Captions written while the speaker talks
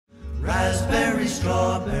Raspberries,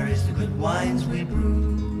 strawberries, the good wines we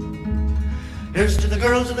brew. Here's to the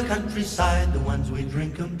girls of the countryside, the ones we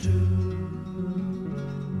drink 'em to.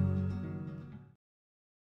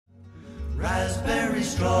 Raspberries,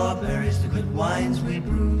 strawberries, the good wines we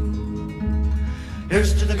brew.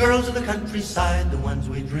 Here's to the girls of the countryside, the ones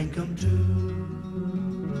we drink 'em to.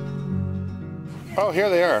 Oh, here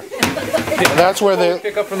they are. And that's where they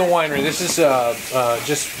pick up from the winery. This is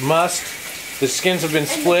just must. The skins have been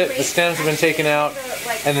split, the stems have been taken out,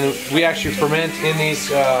 and then we actually ferment in these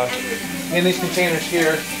containers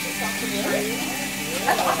here.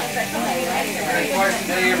 Twice a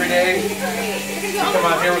day, every day. We come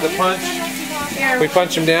out here with a punch. We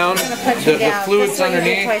punch them down. The fluid's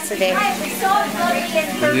underneath. Twice a day.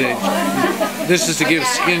 This is to give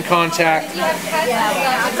skin contact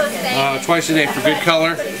twice a day for good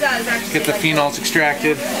color. Get the phenols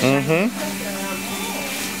extracted.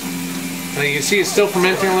 And you can see it's still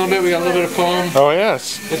fermenting a little bit. We got a little bit of foam. Oh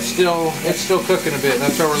yes. It's still cooking a bit.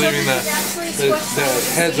 That's why we're leaving the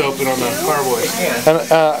heads open on the carboys.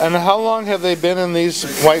 And how long have they been in these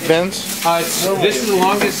white bins? This is the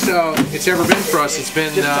longest it's ever been for us. It's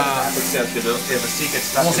been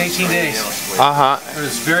almost 18 days. It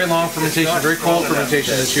was very long fermentation, very cold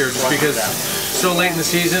fermentation this year, just because it's so late in the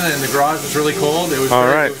season and the garage was really cold. It was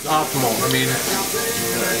it was optimal. I mean.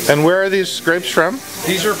 And where are these grapes from?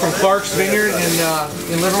 These are from Clark's Vineyard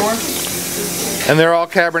in Livermore. And they're all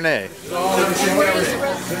Cabernet. All Cabernet.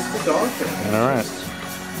 All right.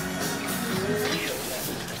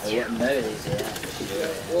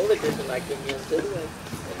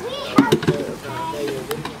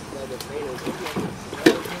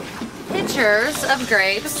 Pictures of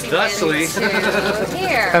grapes. Thusly.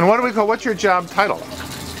 Here. And what do we call? What's your job title?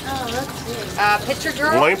 Picture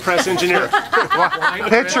girl. Wine press engineer.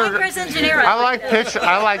 Pitcher. Press engineer. I like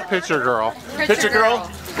pitcher girl. Pitcher girl.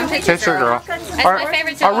 Pitcher girl. That's my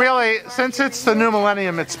favorite title. Really, since it's the new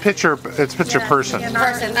millennium, it's pitcher person. I'm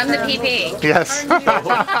the PP. Yes.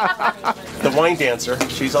 The wine dancer.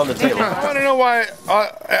 She's on the table. I want to know why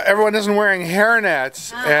everyone isn't wearing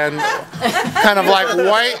hairnets and kind of like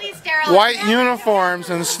white uniforms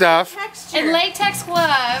and stuff. And latex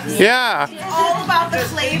gloves. Yeah. All about the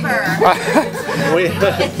flavor.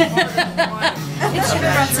 It should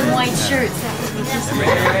have brought some white shirts.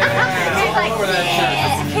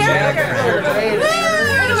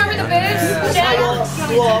 Remember the boots?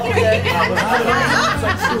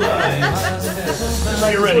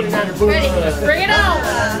 You're ready. Ready. Bring it on.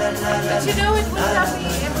 But you know, it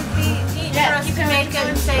would be neat for us to make them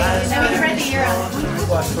and say, have you read the Euro?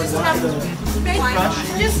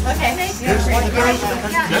 Just have okay.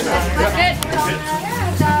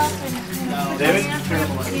 David?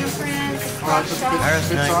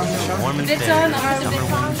 Bits on,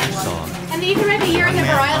 and you can write the year and the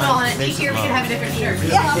varietal on it. Each year we can have a different shirt.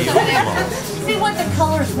 See what the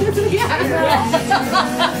colors would be.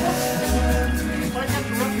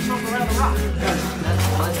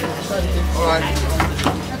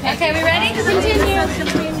 Okay, we ready to continue?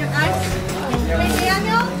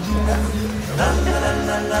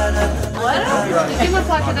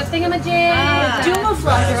 Dumaflocker, the thingamajig.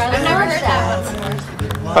 Dumaflocker, I've never heard that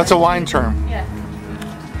one. That's a wine term. Yeah.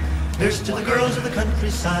 Here's to the girls of the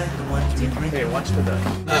countryside, the ones we drink. Hey, watch for that.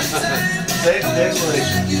 The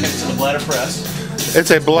explanation. It's the bladder press.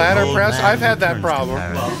 It's a bladder press? I've had that problem.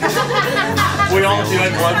 We all do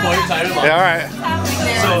at one point in time in life. Yeah, all right.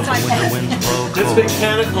 So, this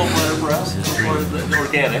mechanical bladder press, or the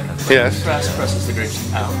organic, Yes. presses the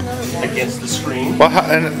grapes out against the screen. Well,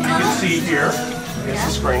 and You can see here, against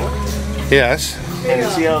the screen. yes. And you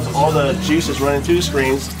see how all the juice is running through the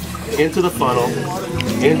screens, into the funnel,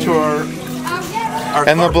 into our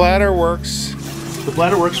And the carb. bladder works. The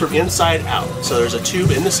bladder works from inside out. So there's a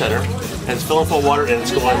tube in the center, and it's filling full of water, and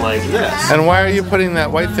it's going like this. And why are you putting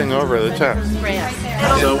that white thing over the top?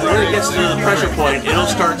 So when it gets to the pressure point, it'll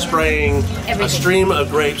start spraying a stream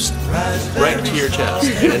of grapes right to your chest.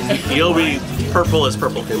 And you'll be purple as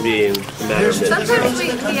purple can be in a matter of minutes. Sometimes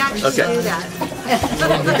we actually do that.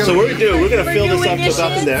 So what we're going to do, we're going to fill this up to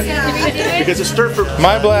about the neck. Because it's stirred for...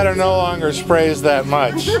 My bladder no longer sprays that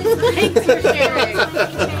much.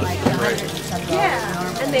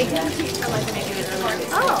 Yeah, and they can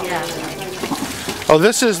Oh,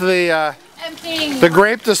 this is the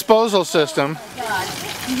grape disposal system.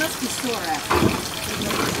 You must be sore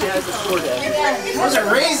Those are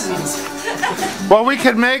raisins. Well, we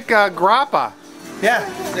could make grappa. Yeah,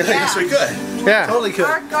 yes we could. Yeah. Totally could.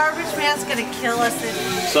 Our garbage man's gonna kill us.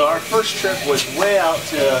 So our first trip was way out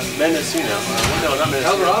to Mendocino. No, not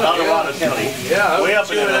Mendocino. Alvarado County. Yeah. Way up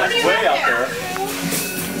in there. Way out there.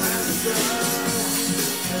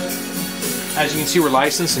 as you can see, we're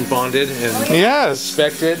licensed and bonded and Yes.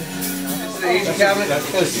 inspected. The agent cabinet got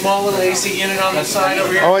a small little AC unit on the side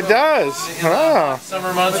over here. Oh, it does. Oh.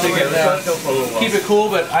 Summer months we can keep it cool,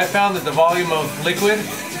 but I found that the volume of liquid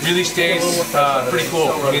really stays pretty cool.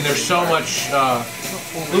 I mean, there's so much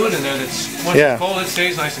fluid in there that's once it's cold, it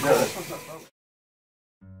stays nice and cold.